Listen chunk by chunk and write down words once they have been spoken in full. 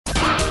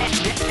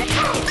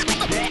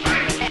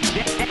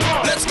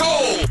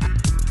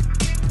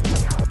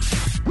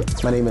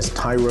My name is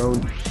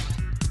Tyrone.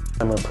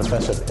 I'm a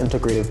professor of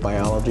integrative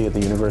biology at the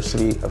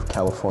University of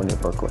California,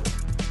 Berkeley.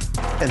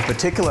 In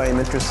particular, I'm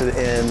interested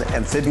in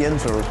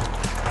amphibians or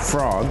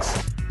frogs.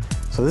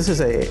 So this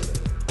is a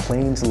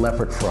plains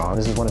leopard frog.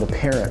 This is one of the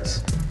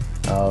parents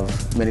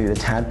of many of the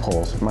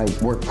tadpoles. My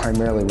work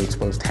primarily we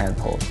expose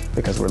tadpoles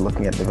because we're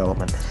looking at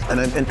development. And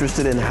I'm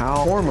interested in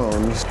how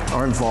hormones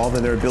are involved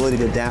in their ability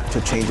to adapt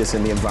to changes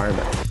in the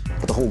environment.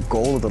 But the whole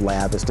goal of the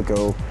lab is to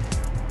go,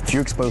 if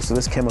you're exposed to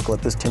this chemical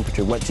at this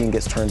temperature, what gene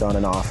gets turned on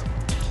and off?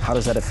 How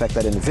does that affect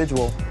that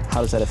individual?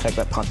 How does that affect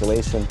that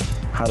population?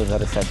 How does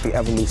that affect the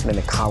evolution and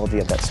ecology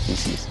of that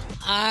species?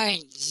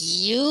 Aren't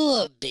you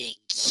a big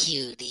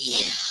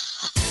cutie?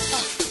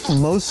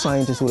 Most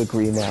scientists would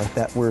agree now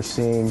that we're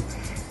seeing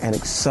an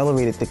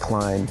accelerated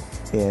decline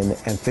in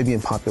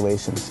amphibian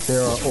populations.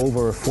 There are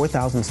over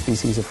 4,000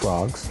 species of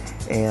frogs,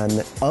 and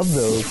of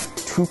those,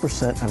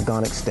 2% have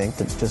gone extinct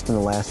just in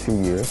the last few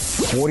years.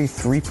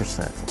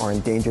 43% are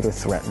endangered or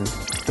threatened.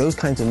 Those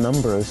kinds of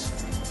numbers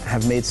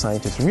have made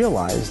scientists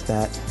realize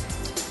that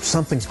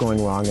something's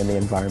going wrong in the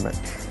environment.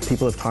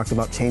 People have talked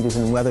about changes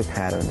in weather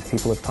patterns.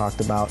 People have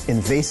talked about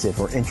invasive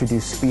or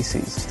introduced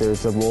species.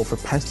 There's a role for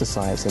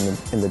pesticides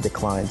in the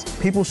declines.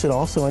 People should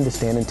also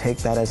understand and take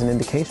that as an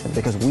indication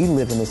because we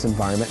live in this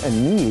environment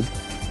and need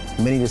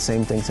many of the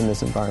same things in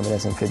this environment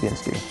as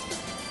amphibians do.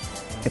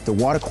 If the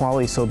water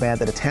quality is so bad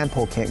that a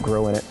tadpole can't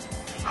grow in it,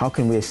 how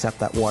can we accept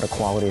that water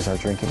quality as our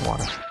drinking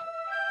water?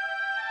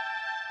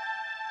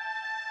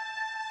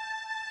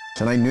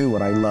 And I knew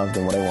what I loved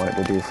and what I wanted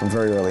to do from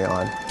very early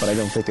on, but I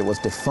don't think it was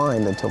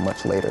defined until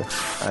much later.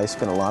 I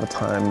spent a lot of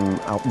time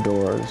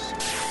outdoors,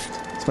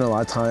 spent a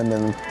lot of time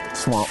in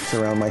swamps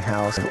around my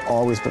house. I've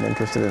always been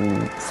interested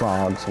in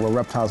frogs, well,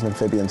 reptiles and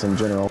amphibians in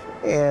general,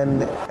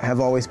 and have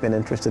always been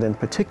interested in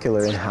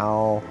particular in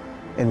how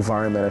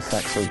environment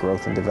affects their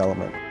growth and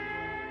development.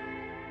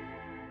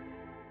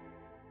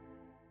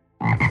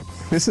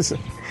 This is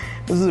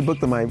a book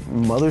that my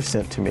mother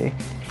sent to me.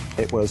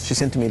 She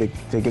sent to me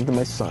to give to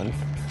my son,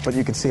 but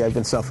you can see I've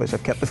been selfish.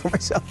 I've kept it for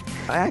myself.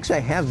 I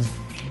have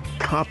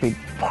copied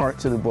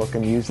parts of the book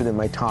and used it in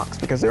my talks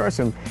because there are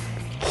some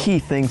key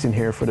things in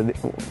here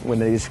when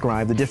they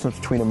describe the difference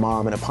between a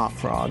mom and a pop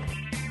frog.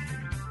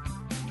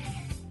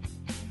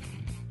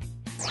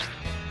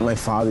 My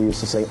father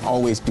used to say,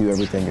 always do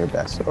everything your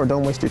best, or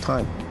don't waste your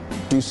time.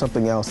 Do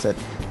something else that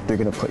you're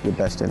going to put your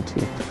best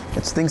into.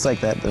 It's things like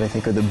that that I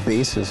think are the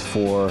basis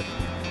for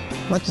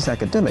not just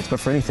academics, but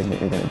for anything that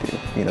you're going to do.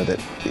 You know,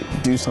 that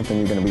do something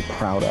you're going to be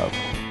proud of.